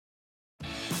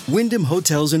Wyndham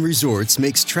Hotels and Resorts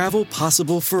makes travel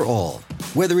possible for all.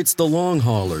 Whether it's the long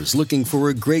haulers looking for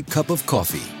a great cup of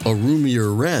coffee, a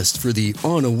roomier rest for the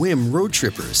on-a-whim road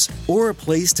trippers, or a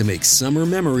place to make summer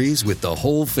memories with the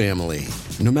whole family.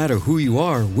 No matter who you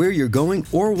are, where you're going,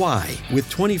 or why, with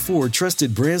 24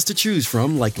 trusted brands to choose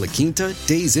from like La Quinta,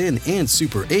 Days Inn, and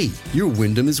Super 8, your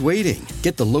Wyndham is waiting.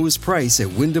 Get the lowest price at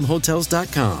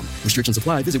WyndhamHotels.com. Restrictions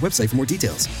apply. Visit website for more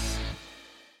details.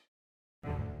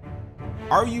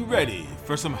 Are you ready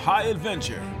for some high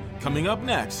adventure? Coming up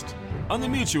next on the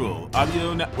Mutual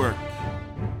Audio Network.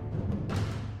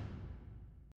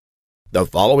 The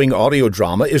following audio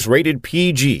drama is rated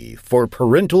PG for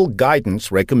parental guidance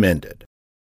recommended.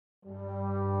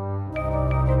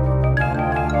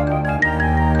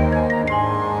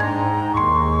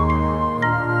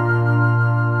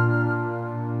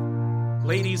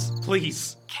 Ladies,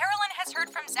 please. Carolyn has heard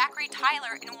from Zachary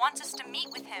Tyler and wants us to meet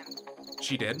with him.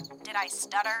 She did? Did I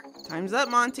stutter? Time's up,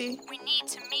 Monty. We need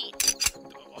to meet.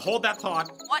 Hold that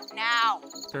thought. What now?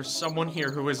 There's someone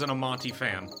here who isn't a Monty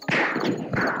fan.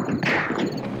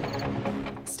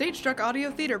 Stagestruck Audio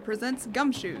Theater presents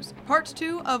Gumshoes, Part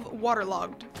 2 of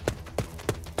Waterlogged.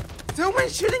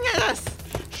 Someone's shooting at us!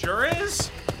 Sure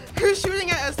is? Who's shooting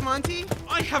at us, Monty?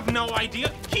 I have no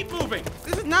idea. Keep moving.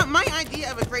 This is not my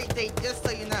idea of a great date, just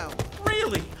so you know.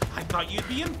 Really? I thought you'd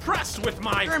be impressed with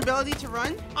Your ability to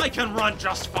run? I can run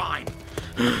just fine.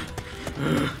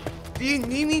 Do you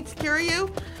need me to carry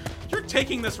you? You're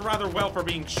taking this rather well for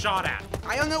being shot at.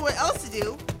 I don't know what else to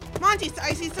do. Monty,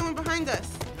 I see someone behind us.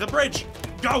 The bridge.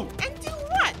 Go. And do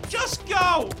what? Just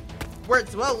go. Where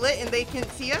it's well lit and they can't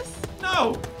see us?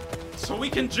 No. So we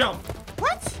can jump.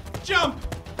 What? Jump.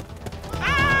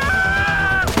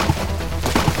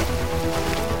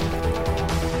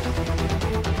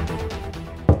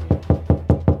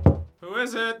 Who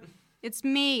is it? It's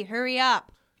me. Hurry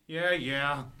up.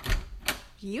 Yeah.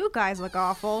 You guys look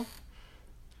awful.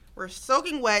 We're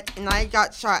soaking wet and I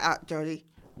got shot at, Jody.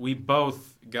 We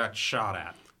both got shot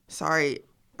at. Sorry,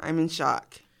 I'm in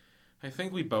shock. I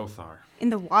think we both are. In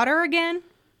the water again?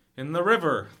 In the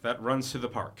river that runs through the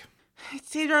park. It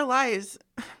saved our lives.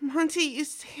 Monty, you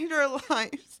saved our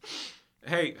lives.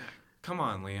 Hey, come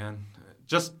on, Leanne.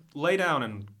 Just lay down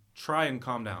and try and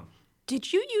calm down.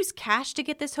 Did you use cash to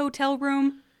get this hotel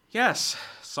room? Yes,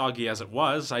 soggy as it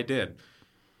was, I did.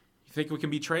 You think we can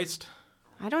be traced?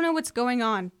 I don't know what's going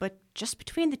on, but just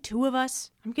between the two of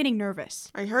us, I'm getting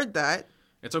nervous. I heard that.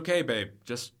 It's okay, babe.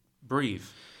 Just breathe.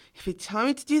 If you tell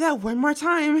me to do that one more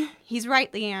time. He's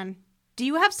right, Leanne. Do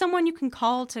you have someone you can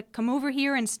call to come over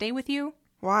here and stay with you?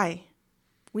 Why?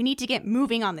 We need to get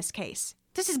moving on this case.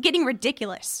 This is getting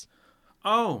ridiculous.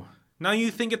 Oh, now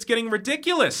you think it's getting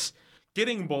ridiculous.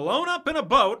 Getting blown up in a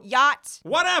boat. Yacht.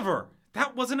 Whatever.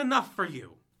 That wasn't enough for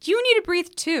you. You need to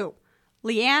breathe too.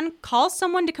 Leanne, call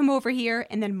someone to come over here,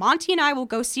 and then Monty and I will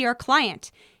go see our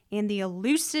client and the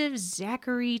elusive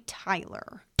Zachary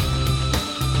Tyler.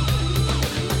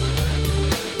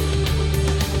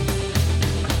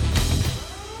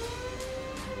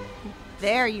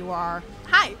 There you are.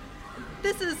 Hi,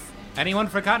 this is... Anyone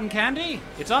for cotton candy?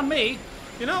 It's on me.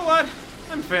 You know what?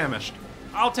 I'm famished.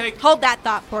 I'll take... Hold that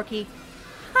thought, Porky.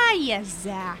 Hiya,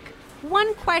 Zach.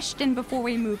 One question before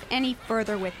we move any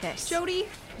further with this. Jody?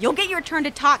 You'll get your turn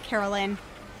to talk, Carolyn.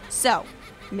 So,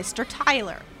 Mr.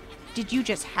 Tyler, did you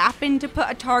just happen to put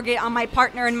a target on my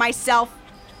partner and myself?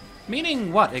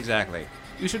 Meaning what exactly?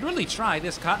 You should really try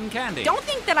this cotton candy. Don't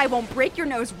think that I won't break your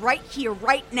nose right here,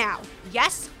 right now.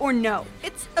 Yes or no?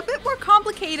 It's a bit more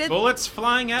complicated. Bullets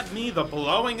flying at me, the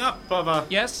blowing up of a...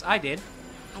 Yes, I did.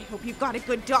 I hope you've got a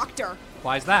good doctor.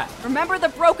 Why's that? Remember the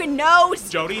broken nose?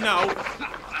 Jody, no.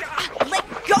 Let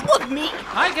go of me!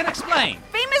 I can explain.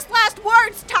 Famous last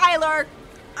words, Tyler!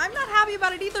 I'm not happy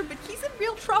about it either, but he's in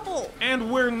real trouble.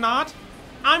 And we're not?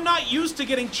 I'm not used to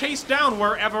getting chased down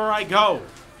wherever I go.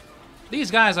 These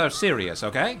guys are serious,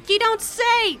 okay? You don't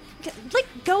say! Let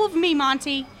go of me,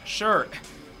 Monty. Sure.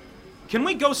 Can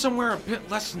we go somewhere a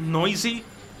bit less noisy?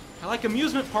 I like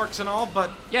amusement parks and all,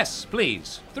 but... Yes,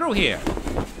 please. Through here.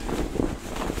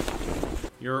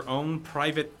 Your own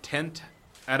private tent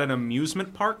at an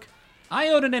amusement park? I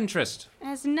own an interest.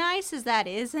 As nice as that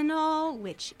is and all,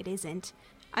 which it isn't,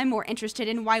 I'm more interested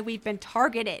in why we've been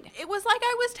targeted. It was like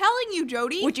I was telling you,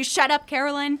 Jody. Would you shut up,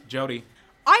 Carolyn? Jody.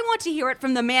 I want to hear it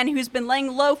from the man who's been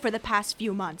laying low for the past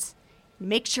few months.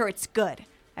 Make sure it's good.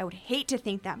 I would hate to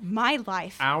think that my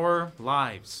life... Our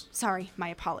lives. Sorry, my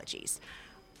apologies.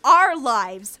 Our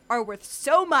lives are worth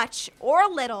so much or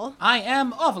little. I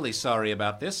am awfully sorry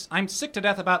about this. I'm sick to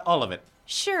death about all of it.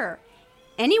 Sure.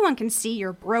 Anyone can see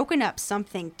you're broken up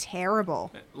something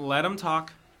terrible. Let him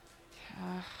talk.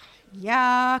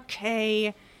 Yeah,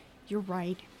 okay. You're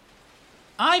right.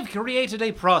 I've created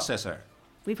a processor.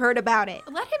 We've heard about it.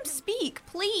 Let him speak,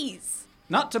 please.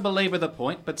 Not to belabor the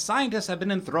point, but scientists have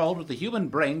been enthralled with the human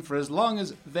brain for as long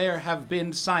as there have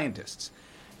been scientists.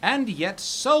 And yet,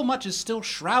 so much is still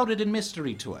shrouded in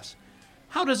mystery to us.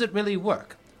 How does it really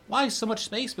work? Why so much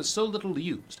space but so little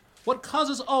used? What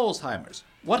causes Alzheimer's?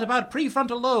 What about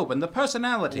prefrontal lobe and the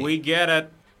personality? We get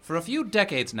it. For a few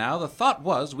decades now, the thought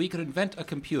was we could invent a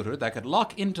computer that could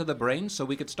lock into the brain so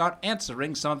we could start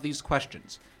answering some of these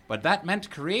questions. But that meant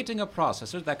creating a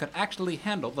processor that could actually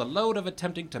handle the load of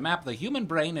attempting to map the human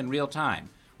brain in real time,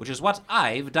 which is what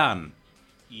I've done.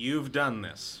 You've done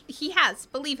this. He has,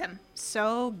 believe him.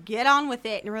 So get on with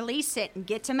it and release it and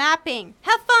get to mapping.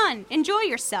 Have fun. Enjoy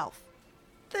yourself.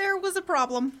 There was a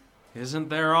problem. Isn't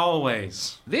there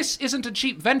always? This isn't a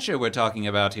cheap venture we're talking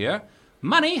about here.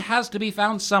 Money has to be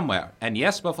found somewhere. And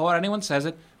yes, before anyone says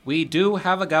it, we do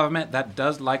have a government that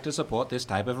does like to support this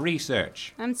type of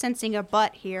research. I'm sensing a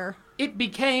but here. It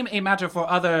became a matter for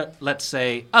other, let's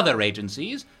say, other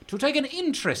agencies to take an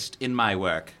interest in my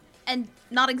work. And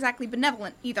not exactly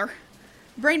benevolent either.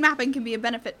 Brain mapping can be a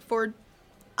benefit for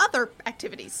other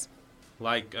activities.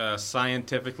 Like a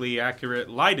scientifically accurate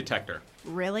lie detector.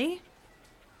 Really?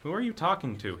 Who are you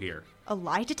talking to here? A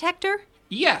lie detector?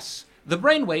 Yes, the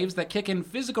brainwaves that kick in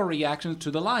physical reactions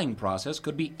to the lying process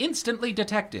could be instantly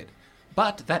detected.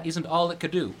 But that isn't all it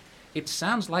could do. It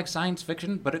sounds like science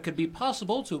fiction, but it could be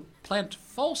possible to plant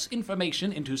false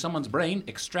information into someone's brain,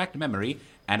 extract memory,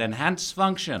 and enhance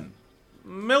function.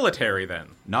 Military, then.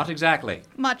 Not exactly.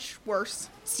 Much worse.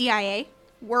 CIA?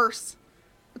 Worse.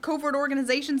 The covert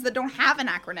organizations that don't have an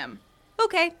acronym.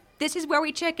 Okay, this is where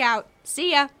we check out.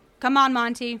 See ya. Come on,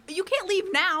 Monty. You can't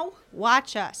leave now.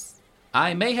 Watch us.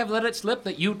 I may have let it slip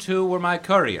that you two were my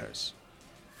couriers.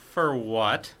 For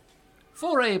what?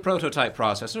 For a prototype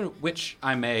processor, which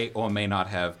I may or may not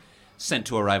have sent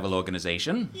to a rival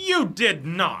organization. You did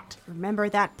not! Remember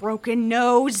that broken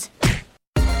nose?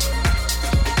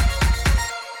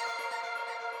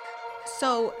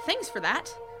 So, thanks for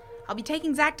that. I'll be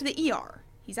taking Zach to the ER.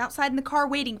 He's outside in the car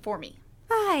waiting for me.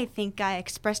 I think I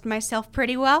expressed myself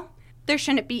pretty well. There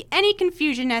shouldn't be any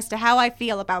confusion as to how I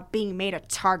feel about being made a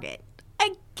target.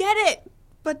 I get it,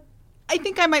 but I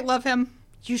think I might love him.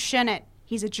 You shouldn't.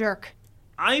 He's a jerk.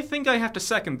 I think I have to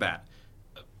second that.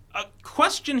 A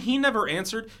question he never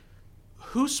answered.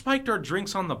 Who spiked our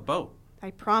drinks on the boat? I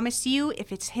promise you,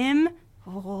 if it's him,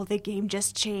 oh, the game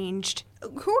just changed.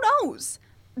 Who knows?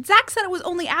 Zach said it was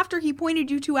only after he pointed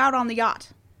you two out on the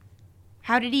yacht.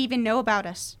 How did he even know about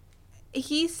us?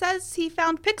 He says he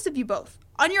found pics of you both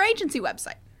on your agency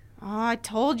website. Oh, I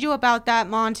told you about that,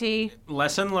 Monty.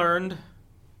 Lesson learned.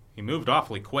 He moved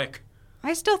awfully quick.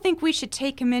 I still think we should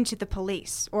take him into the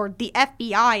police, or the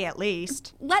FBI at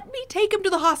least. Let me take him to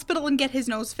the hospital and get his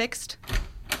nose fixed.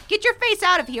 Get your face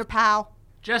out of here, pal.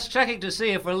 Just checking to see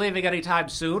if we're leaving any time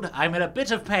soon. I'm in a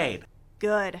bit of pain.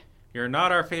 Good. You're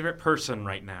not our favorite person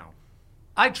right now.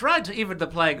 I tried to even the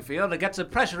playing field and get some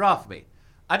pressure off me.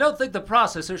 I don't think the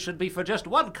processor should be for just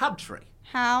one country.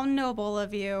 How noble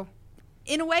of you.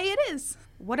 In a way, it is.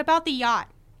 What about the yacht?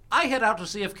 I head out to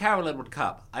see if Carolyn would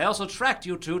come. I also tracked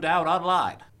you two down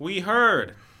online. We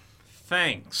heard.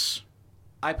 Thanks.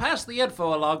 I passed the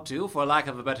info along to, for lack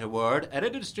of a better word, an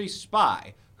industry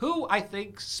spy, who, I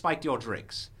think, spiked your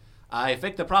drinks. I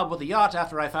faked the problem with the yacht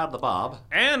after I found the bomb.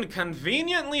 And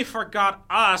conveniently forgot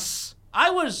us.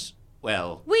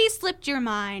 Well... We slipped your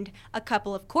mind. A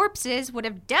couple of corpses would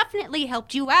have definitely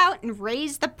helped you out and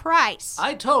raised the price.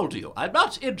 I told you, I'm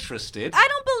not interested. I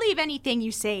don't believe anything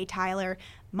you say, Tyler.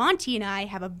 Monty and I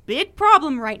have a big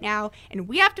problem right now, and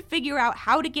we have to figure out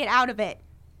how to get out of it.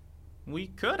 We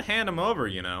could hand him over,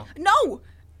 you know. No!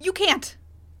 You can't.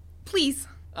 Please.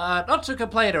 Not to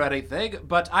complain or anything,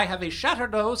 but I have a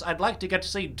shattered nose I'd like to get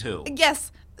seen to.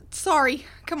 Yes. Sorry.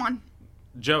 Come on.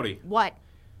 Jody. What?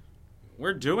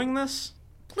 We're doing this?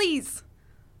 Please.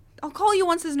 I'll call you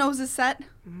once his nose is set.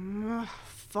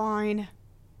 Fine.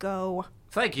 Go.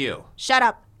 Thank you. Shut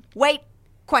up. Wait.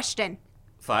 Question.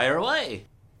 Fire away.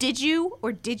 Did you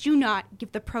or did you not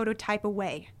give the prototype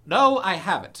away? No, I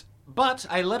haven't. But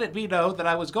I let it be known that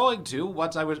I was going to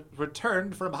once I was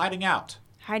returned from hiding out.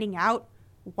 Hiding out?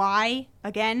 Why?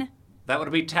 Again? That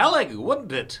would be telling,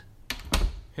 wouldn't it?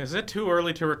 Is it too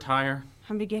early to retire?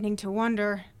 I'm beginning to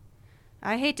wonder.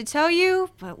 I hate to tell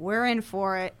you, but we're in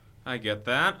for it. I get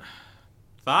that.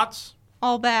 Thoughts?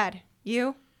 All bad.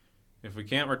 You? If we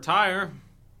can't retire,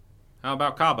 how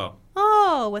about Cabo?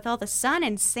 Oh, with all the sun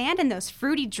and sand and those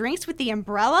fruity drinks with the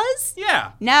umbrellas?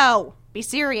 Yeah. No. Be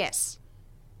serious.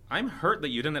 I'm hurt that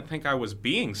you didn't think I was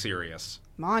being serious.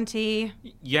 Monty.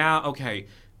 Yeah, okay.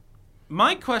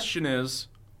 My question is,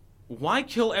 why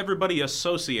kill everybody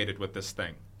associated with this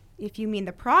thing? If you mean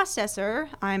the processor,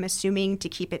 I'm assuming to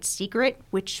keep it secret,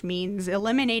 which means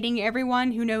eliminating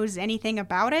everyone who knows anything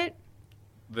about it.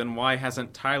 Then why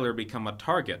hasn't Tyler become a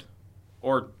target?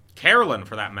 Or Carolyn,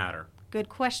 for that matter? Good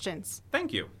questions.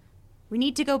 Thank you. We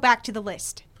need to go back to the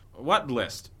list. What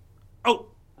list? Oh,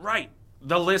 right.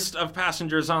 The list of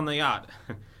passengers on the yacht.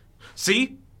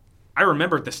 See? I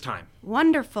remembered this time.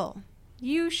 Wonderful.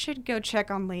 You should go check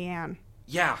on Leanne.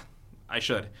 Yeah, I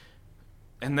should.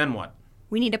 And then what?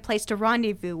 We need a place to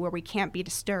rendezvous where we can't be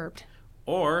disturbed.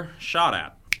 Or shot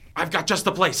at. I've got just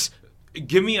the place.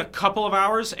 Give me a couple of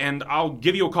hours and I'll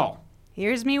give you a call.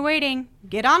 Here's me waiting.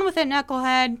 Get on with it,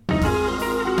 knucklehead.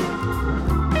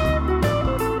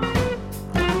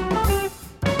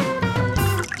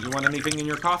 You want anything in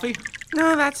your coffee?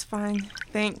 No, that's fine.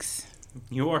 Thanks.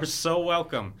 You are so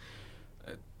welcome.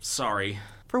 Sorry.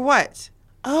 For what?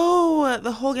 Oh,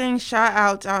 the whole getting shot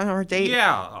out on our date.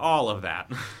 Yeah, all of that.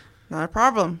 Not a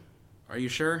problem. Are you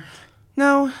sure?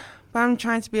 No, but I'm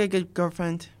trying to be a good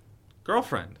girlfriend.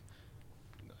 Girlfriend?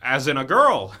 As in a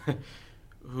girl?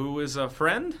 Who is a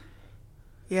friend?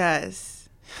 Yes.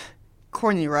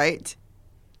 Corny, right?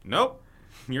 Nope.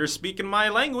 You're speaking my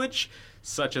language,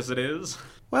 such as it is.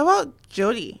 What about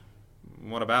Jody?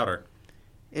 What about her?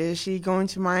 Is she going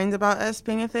to mind about us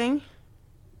being a thing?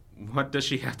 What does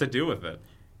she have to do with it?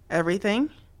 Everything.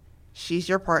 She's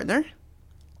your partner.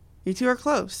 You two are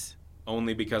close.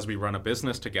 Only because we run a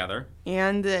business together.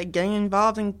 And getting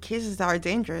involved in cases that are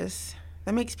dangerous.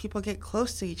 That makes people get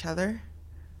close to each other.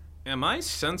 Am I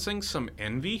sensing some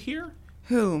envy here?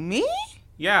 Who, me?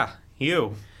 Yeah,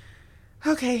 you.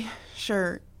 Okay,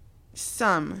 sure.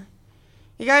 Some.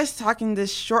 You guys talking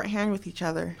this shorthand with each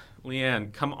other.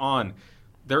 Leanne, come on.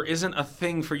 There isn't a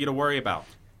thing for you to worry about.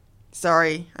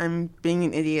 Sorry, I'm being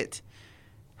an idiot.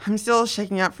 I'm still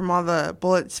shaking up from all the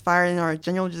bullets fired in our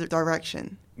general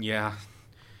direction. Yeah,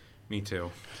 me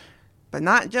too. But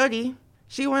not Jody.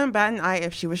 She wouldn't bat an eye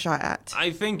if she was shot at.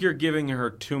 I think you're giving her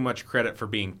too much credit for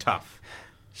being tough.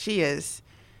 She is.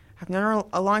 I've known her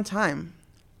a long time.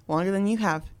 Longer than you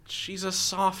have. She's a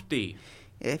softie.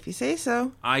 If you say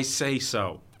so. I say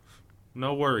so.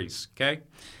 No worries, okay?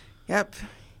 Yep,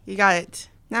 you got it.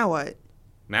 Now what?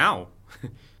 Now?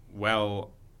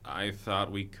 Well, I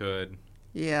thought we could...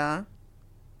 Yeah,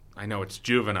 I know it's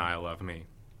juvenile of me,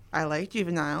 I like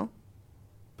juvenile.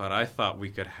 but I thought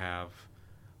we could have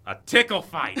a tickle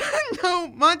fight. No,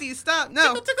 Monty, stop,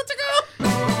 no. Tickle, tickle.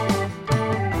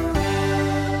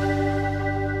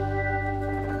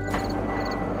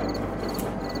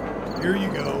 Here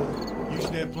you go. You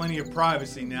should have plenty of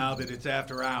privacy now that it's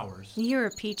after hours. You're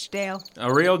a peach, Dale.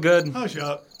 A real good... Hush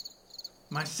up.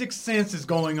 My sixth sense is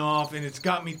going off, and it's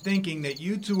got me thinking that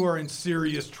you two are in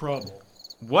serious trouble.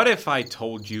 What if I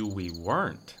told you we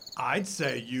weren't? I'd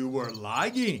say you were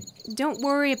lying. Don't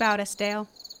worry about us, Dale.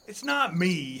 It's not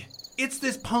me. It's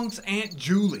this punk's Aunt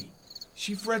Julie.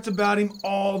 She frets about him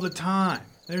all the time.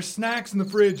 There's snacks in the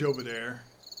fridge over there.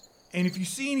 And if you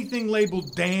see anything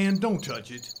labeled Dan, don't touch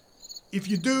it. If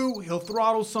you do, he'll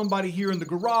throttle somebody here in the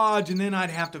garage, and then I'd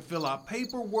have to fill out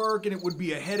paperwork, and it would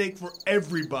be a headache for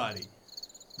everybody.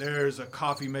 There's a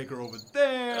coffee maker over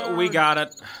there. We got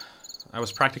it. I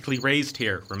was practically raised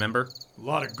here, remember? A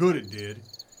lot of good it did.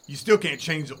 You still can't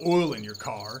change the oil in your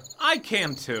car. I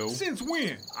can too. Since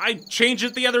when? I changed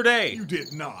it the other day. You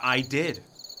did not. I did.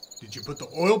 Did you put the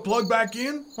oil plug back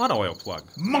in? What oil plug?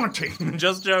 Monty!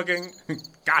 Just joking.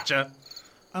 Gotcha.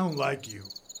 I don't like you.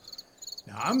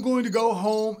 Now I'm going to go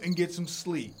home and get some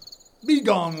sleep. Be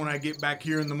gone when I get back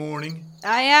here in the morning.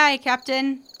 Aye, aye,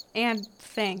 Captain. And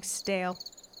thanks, Dale.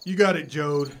 You got it,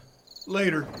 Jode.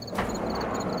 Later.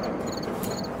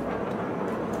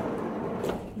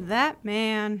 That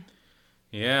man.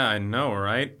 Yeah, I know,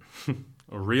 right?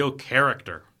 A real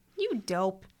character. You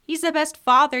dope. He's the best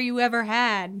father you ever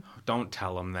had. Don't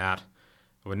tell him that.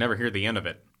 I would never hear the end of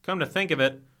it. Come to think of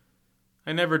it,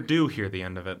 I never do hear the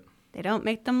end of it. They don't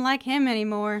make them like him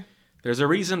anymore. There's a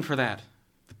reason for that.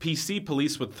 The PC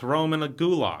police would throw him in a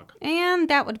gulag. And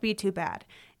that would be too bad.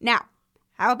 Now,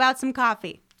 how about some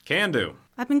coffee? Can do.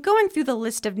 I've been going through the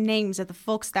list of names of the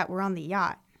folks that were on the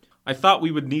yacht. I thought we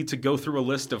would need to go through a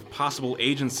list of possible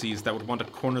agencies that would want to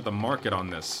corner the market on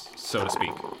this, so to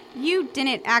speak. You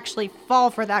didn't actually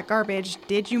fall for that garbage,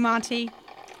 did you, Monty?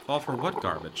 Fall for what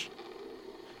garbage?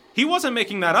 He wasn't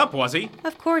making that up, was he?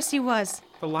 Of course he was.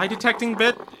 The lie detecting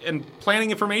bit and planning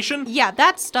information? Yeah,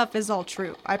 that stuff is all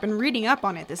true. I've been reading up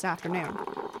on it this afternoon.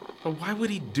 But why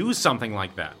would he do something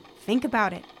like that? Think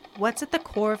about it. What's at the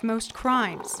core of most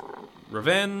crimes?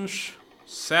 Revenge,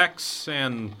 Sex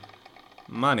and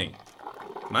money.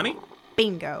 Money?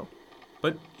 Bingo.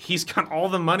 But he's got all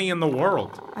the money in the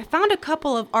world. I found a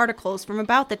couple of articles from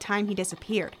about the time he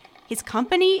disappeared. His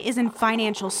company is in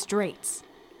financial straits.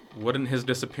 Wouldn't his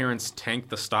disappearance tank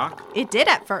the stock? It did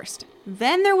at first.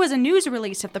 Then there was a news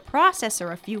release of the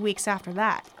processor a few weeks after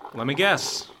that. Let me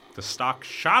guess. The stock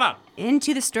shot up.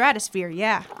 Into the stratosphere,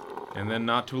 yeah. And then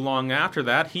not too long after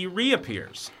that, he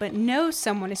reappears. But no,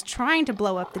 someone is trying to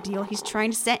blow up the deal he's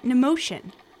trying to set into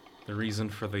motion. The reason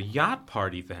for the yacht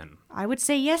party, then? I would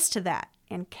say yes to that.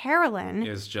 And Carolyn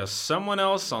is just someone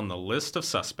else on the list of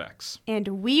suspects.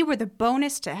 And we were the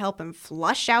bonus to help him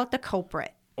flush out the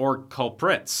culprit. Or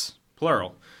culprits,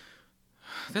 plural.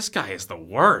 This guy is the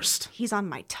worst. He's on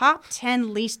my top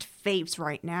 10 least faves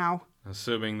right now.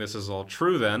 Assuming this is all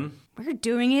true, then. We're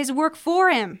doing his work for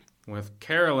him. With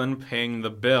Carolyn paying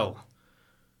the bill.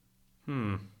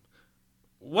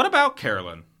 What about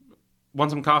Carolyn? Want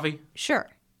some coffee? Sure.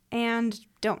 And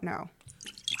don't know.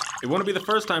 It wouldn't be the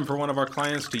first time for one of our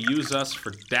clients to use us for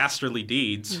dastardly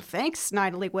deeds. Thanks,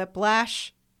 Snidely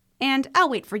Whiplash. And I'll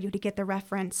wait for you to get the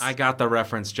reference. I got the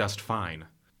reference just fine.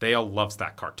 Dale loves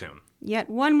that cartoon. Yet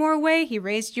one more way he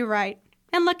raised you right.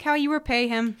 And look how you repay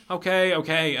him.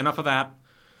 Okay, enough of that.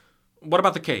 What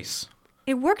about the case?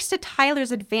 It works to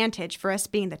Tyler's advantage for us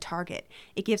being the target.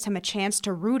 It gives him a chance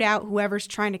to root out whoever's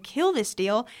trying to kill this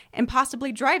deal and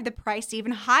possibly drive the price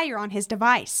even higher on his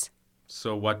device.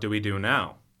 So what do we do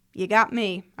now? You got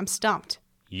me. I'm stumped.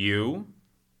 You?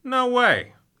 No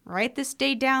way. Write this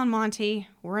day down, Monty.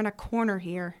 We're in a corner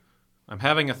here. I'm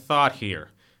having a thought here.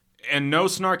 And no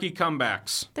snarky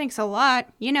comebacks. Thanks a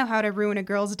lot. You know how to ruin a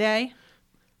girl's day.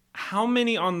 How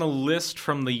many on the list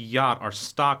from the yacht are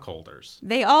stockholders?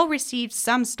 They all received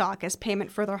some stock as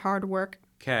payment for their hard work.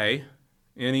 Okay.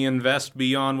 Any invest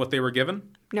beyond what they were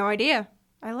given? No idea.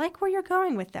 I like where you're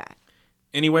going with that.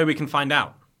 Any way we can find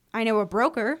out? I know a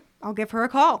broker. I'll give her a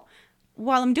call.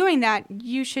 While I'm doing that,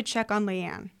 you should check on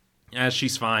Leanne.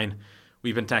 She's fine.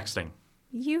 We've been texting.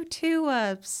 You two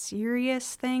a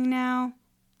serious thing now?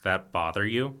 That bother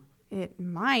you? It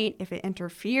might if it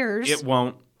interferes. It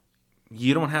won't.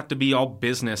 You don't have to be all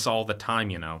business all the time,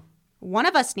 you know. One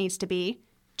of us needs to be.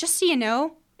 Just so you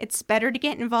know, it's better to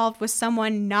get involved with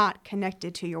someone not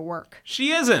connected to your work.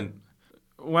 She isn't.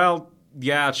 Well,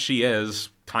 yeah, she is.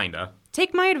 Kinda.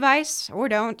 Take my advice, or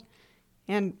don't.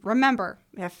 And remember,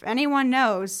 if anyone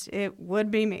knows, it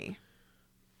would be me.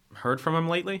 Heard from him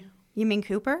lately? You mean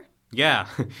Cooper? Yeah,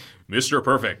 Mr.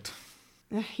 Perfect.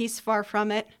 He's far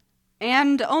from it.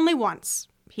 And only once.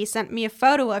 He sent me a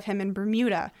photo of him in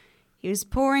Bermuda. He was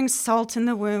pouring salt in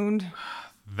the wound.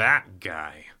 That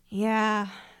guy. Yeah,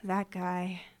 that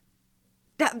guy.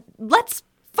 Let's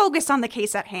focus on the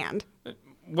case at hand.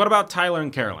 What about Tyler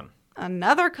and Carolyn?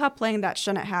 Another coupling that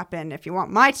shouldn't happen, if you want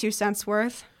my 2 cents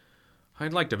worth.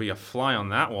 I'd like to be a fly on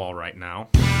that wall right now.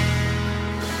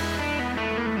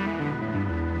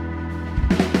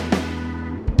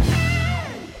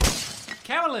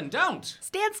 Carolyn, don't!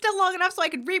 Stand still long enough so I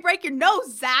can re-break your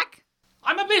nose, Zach!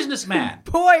 I'm a businessman!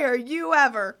 Boy, are you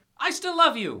ever! I still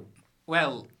love you.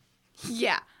 Well,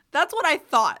 yeah, that's what I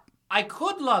thought. I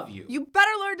could love you. You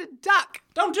better learn to duck!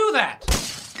 Don't do that!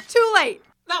 Too late!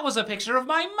 That was a picture of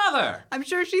my mother! I'm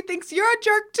sure she thinks you're a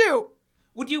jerk too!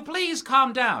 Would you please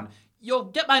calm down? You'll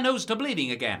get my nose to bleeding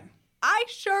again. I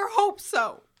sure hope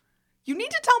so. You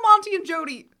need to tell Monty and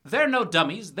Jody. They're no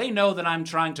dummies. They know that I'm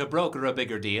trying to broker a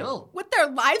bigger deal. With their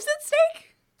lives at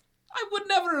stake? I would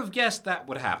never have guessed that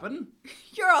would happen.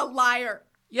 You're a liar.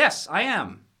 Yes, I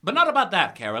am. But not about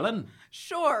that, Carolyn.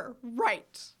 Sure,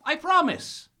 right. I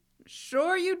promise.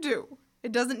 Sure you do.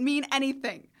 It doesn't mean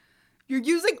anything. You're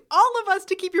using all of us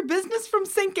to keep your business from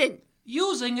sinking.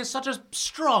 Using is such a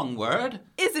strong word.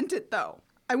 Isn't it, though?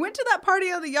 I went to that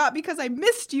party on the yacht because I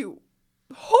missed you.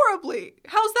 Horribly.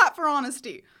 How's that for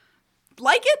honesty?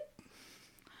 Like it?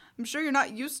 I'm sure you're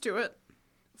not used to it.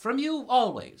 From you,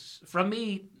 always. From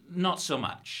me, not so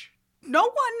much. No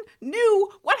one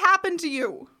knew what happened to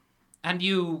you. And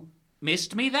you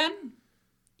missed me then?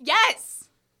 Yes.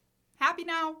 Happy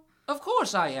now? Of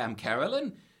course I am,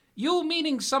 Carolyn. You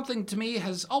meaning something to me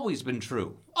has always been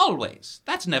true. Always.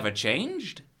 That's never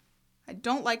changed. I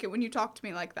don't like it when you talk to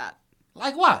me like that.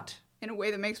 Like what? In a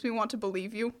way that makes me want to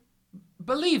believe you.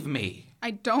 Believe me.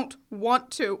 I don't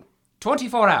want to.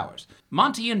 24 hours.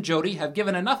 Monty and Jody have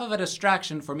given enough of a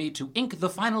distraction for me to ink the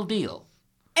final deal.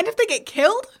 And if they get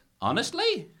killed?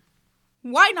 Honestly?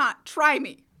 Why not try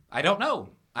me? I don't know.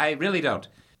 I really don't.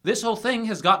 This whole thing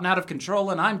has gotten out of control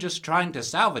and I'm just trying to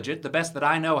salvage it the best that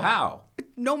I know how.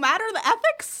 No matter the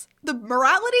ethics? The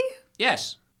morality?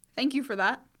 Yes. Thank you for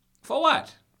that. For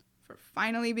what? for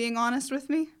finally being honest with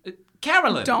me.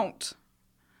 Carolyn! Don't.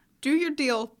 Do your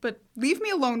deal, but leave me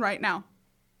alone right now.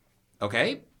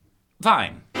 Okay,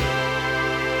 fine.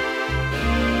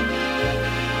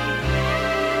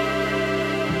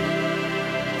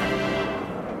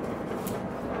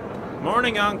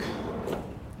 Morning, Unc.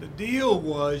 The deal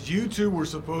was you two were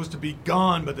supposed to be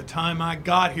gone by the time I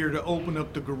got here to open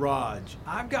up the garage.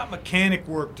 I've got mechanic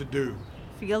work to do.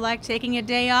 Feel like taking a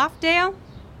day off, Dale?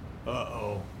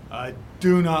 Uh-oh. I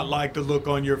do not like the look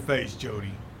on your face,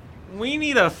 Jody. We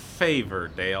need a favor,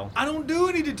 Dale. I don't do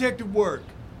any detective work.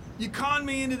 You conned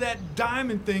me into that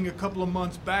diamond thing a couple of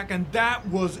months back, and that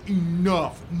was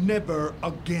enough. Never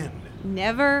again.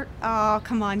 Never? Oh,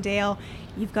 come on, Dale.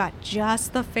 You've got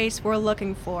just the face we're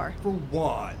looking for. For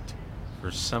what?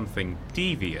 For something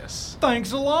devious.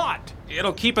 Thanks a lot.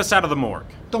 It'll keep us out of the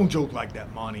morgue. Don't joke like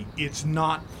that, Monty. It's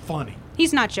not funny.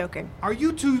 He's not joking. Are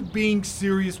you two being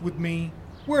serious with me?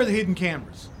 Where are the hidden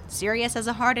cameras? Serious as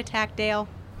a heart attack, Dale.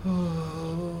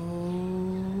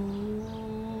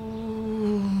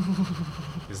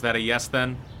 Is that a yes,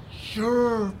 then?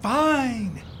 Sure,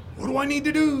 fine. What do I need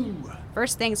to do?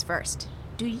 First things first.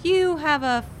 Do you have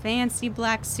a fancy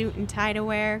black suit and tie to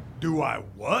wear? Do I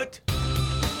what?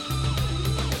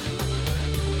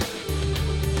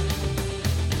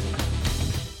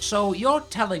 So you're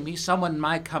telling me someone in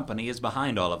my company is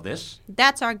behind all of this?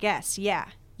 That's our guess, yeah.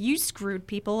 You screwed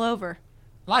people over.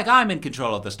 Like I'm in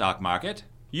control of the stock market.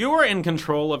 You were in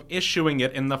control of issuing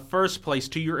it in the first place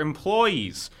to your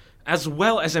employees, as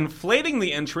well as inflating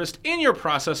the interest in your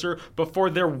processor before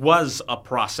there was a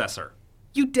processor.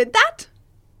 You did that?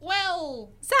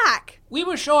 Well, Zach! we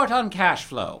were short on cash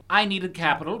flow. I needed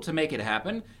capital to make it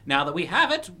happen. Now that we have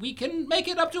it, we can make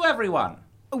it up to everyone.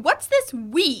 What's this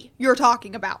we you're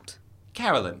talking about?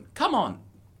 Carolyn, come on,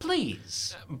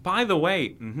 please. By the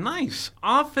way, nice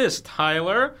office,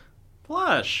 Tyler.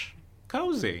 Plush.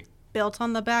 Cozy. Built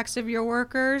on the backs of your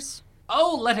workers?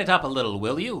 Oh, let it up a little,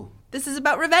 will you? This is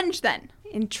about revenge, then.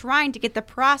 In trying to get the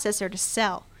processor to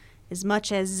sell. As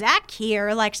much as Zach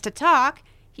here likes to talk,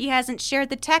 he hasn't shared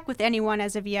the tech with anyone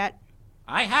as of yet.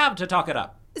 I have to talk it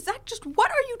up. Zach, just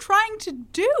what are you trying to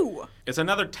do? It's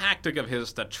another tactic of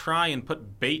his to try and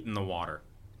put bait in the water.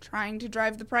 Trying to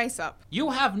drive the price up.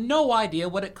 You have no idea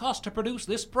what it costs to produce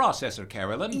this processor,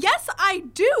 Carolyn. Yes, I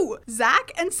do,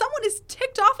 Zach, and someone is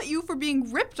ticked off at you for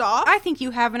being ripped off. I think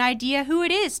you have an idea who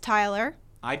it is, Tyler.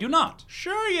 I do not.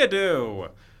 Sure you do.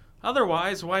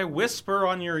 Otherwise, why whisper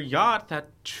on your yacht that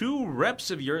 2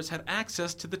 reps of yours had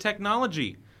access to the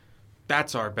technology?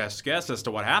 That's our best guess as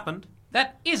to what happened.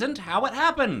 That isn't how it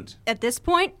happened. At this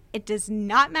point, it does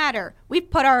not matter. We've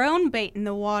put our own bait in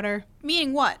the water.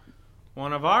 Meaning what?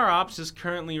 One of our ops is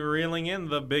currently reeling in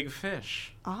the big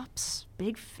fish. Ops?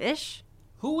 Big fish?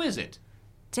 Who is it?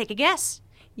 Take a guess.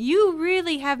 You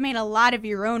really have made a lot of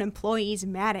your own employees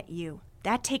mad at you.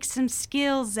 That takes some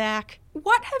skill, Zach.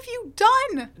 What have you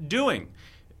done? Doing.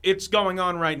 It's going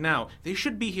on right now. They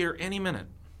should be here any minute.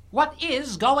 What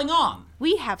is going on?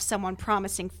 We have someone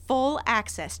promising full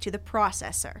access to the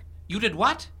processor. You did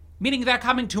what? Meaning they're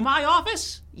coming to my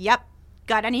office? Yep.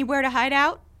 Got anywhere to hide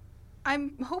out?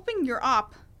 I'm hoping your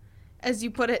op, as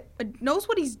you put it, knows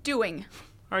what he's doing.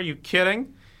 Are you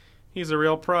kidding? He's a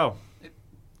real pro.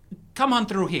 Come on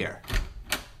through here.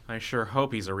 I sure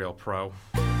hope he's a real pro.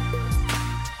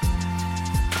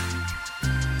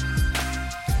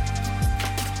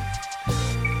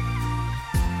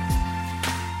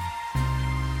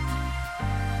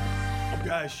 You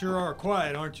guys sure are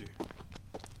quiet, aren't you?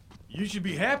 You should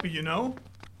be happy, you know.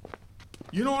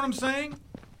 You know what I'm saying?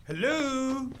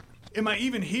 Hello? Am I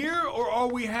even here, or are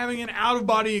we having an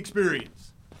out-of-body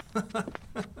experience?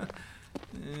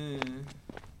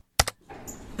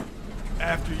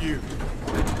 After you.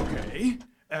 Okay,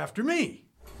 after me.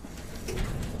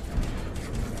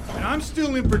 And I'm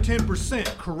still in for 10%,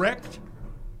 correct?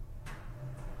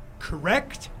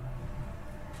 Correct?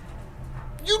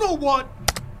 You know what?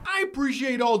 I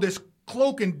appreciate all this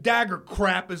cloak and dagger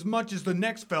crap as much as the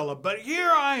next fella, but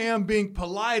here I am being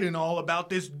polite and all about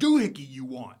this doohickey you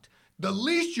want. The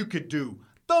least you could do,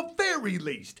 the very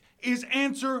least, is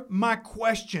answer my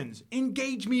questions.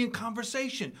 Engage me in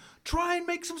conversation. Try and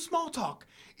make some small talk.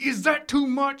 Is that too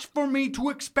much for me to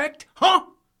expect, huh?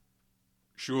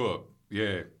 Sure,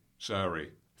 yeah,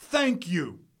 sorry. Thank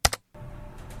you.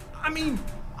 I mean,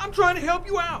 I'm trying to help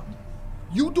you out.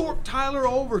 You dork Tyler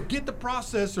over, get the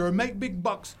processor, and make big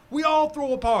bucks. We all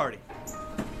throw a party.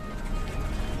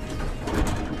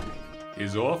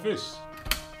 His office?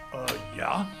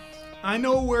 Yeah? I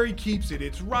know where he keeps it.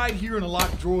 It's right here in a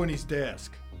locked drawer in his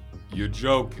desk. You're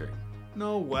joking.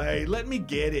 No way. Let me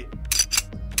get it.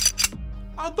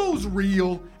 Are those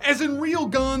real? As in real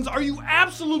guns? Are you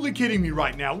absolutely kidding me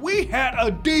right now? We had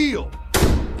a deal!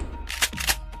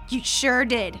 You sure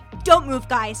did. Don't move,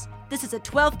 guys. This is a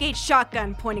 12-gauge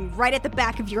shotgun pointing right at the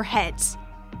back of your heads.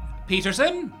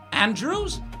 Peterson?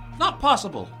 Andrews? Not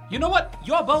possible. You know what?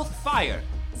 You're both fired.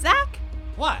 Zach?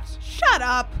 What? Shut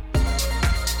up.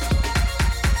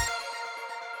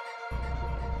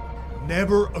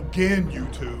 Never again, you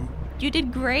two. You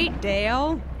did great,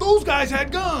 Dale. Those guys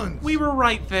had guns! We were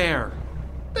right there.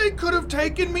 They could have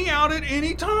taken me out at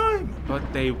any time.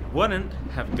 But they wouldn't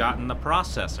have gotten the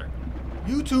processor.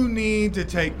 You two need to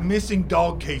take missing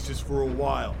dog cases for a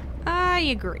while. I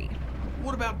agree.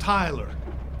 What about Tyler?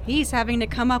 He's having to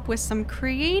come up with some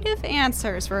creative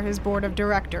answers for his board of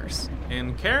directors.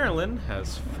 And Carolyn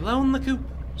has flown the coop.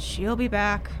 She'll be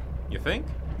back. You think?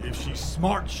 If she's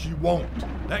smart, she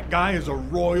won't. That guy is a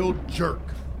royal jerk.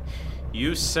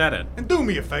 You said it. And do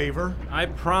me a favor. I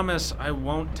promise I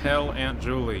won't tell Aunt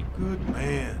Julie. Good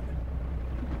man.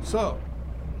 So,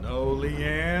 no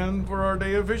Leanne for our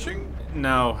day of fishing?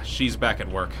 No, she's back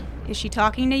at work. Is she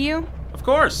talking to you? Of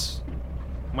course.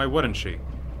 Why wouldn't she?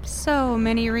 So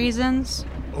many reasons.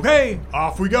 Okay,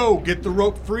 off we go. Get the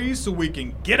rope free so we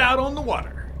can get out on the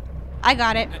water. I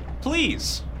got it.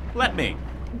 Please, let me.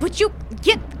 Would you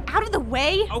get out of the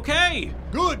way? Okay.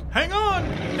 Good, hang on.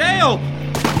 Dale!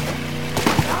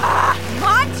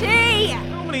 Monty!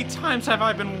 How many times have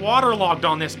I been waterlogged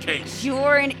on this case?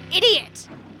 You're an idiot.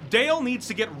 Dale needs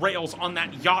to get rails on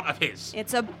that yacht of his.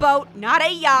 It's a boat, not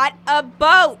a yacht, a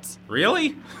boat.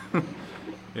 Really?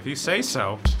 If you say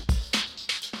so.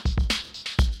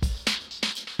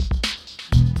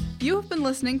 You have been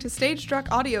listening to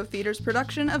Stagestruck Audio Theater's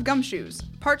production of Gumshoes,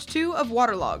 Part 2 of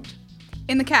Waterlogged.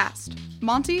 In the cast,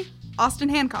 Monty, Austin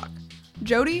Hancock,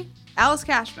 Jody, Alice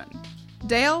Cashman,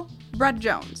 Dale, Brett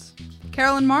Jones,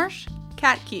 Carolyn Marsh,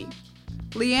 Kat Key,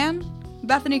 Leanne,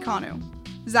 Bethany Kanu,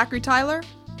 Zachary Tyler,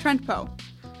 Trent Poe.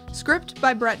 Script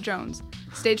by Brett Jones.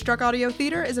 Stagestruck Audio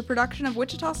Theater is a production of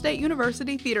Wichita State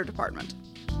University Theater Department.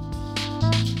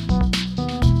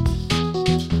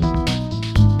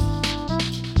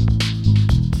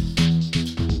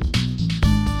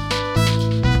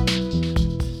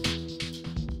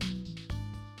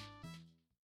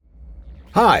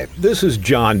 Hi, this is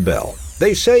John Bell.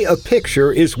 They say a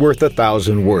picture is worth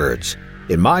 1,000 words.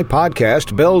 In my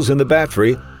podcast, Bells in the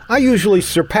Battery, I usually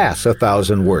surpass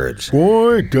 1,000 words.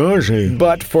 Boy, does he.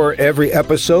 But for every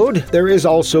episode, there is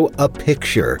also a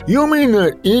picture. You mean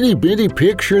the itty-bitty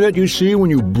picture that you see when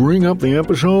you bring up the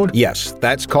episode? Yes,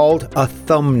 that's called a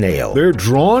thumbnail. They're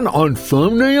drawn on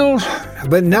thumbnails?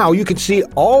 But now you can see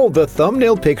all the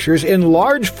thumbnail pictures in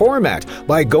large format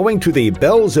by going to the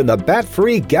Bells in the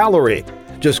Bat-Free Gallery.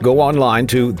 Just go online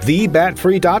to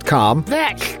thebatfree.com.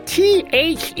 That's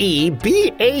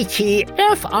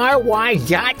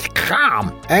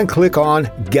THEBATFRY.com. And click on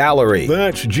Gallery.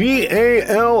 That's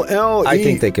GALLE. I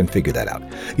think they can figure that out.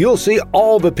 You'll see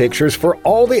all the pictures for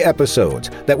all the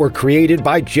episodes that were created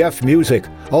by Jeff Music,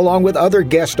 along with other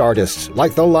guest artists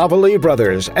like the Lavalley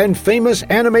Brothers and famous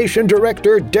animation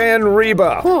director Dan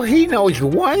Reba. Oh, he knows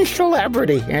one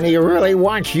celebrity, and he really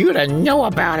wants you to know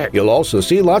about it. You'll also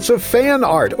see lots of fan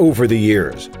art over the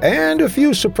years, and a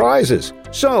few surprises.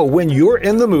 So when you're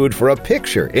in the mood for a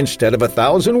picture instead of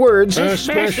 1,000 words,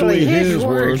 especially his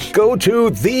words, go to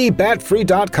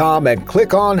thebatfree.com and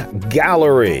click on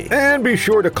Gallery. And be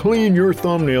sure to clean your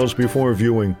thumbnails before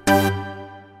viewing.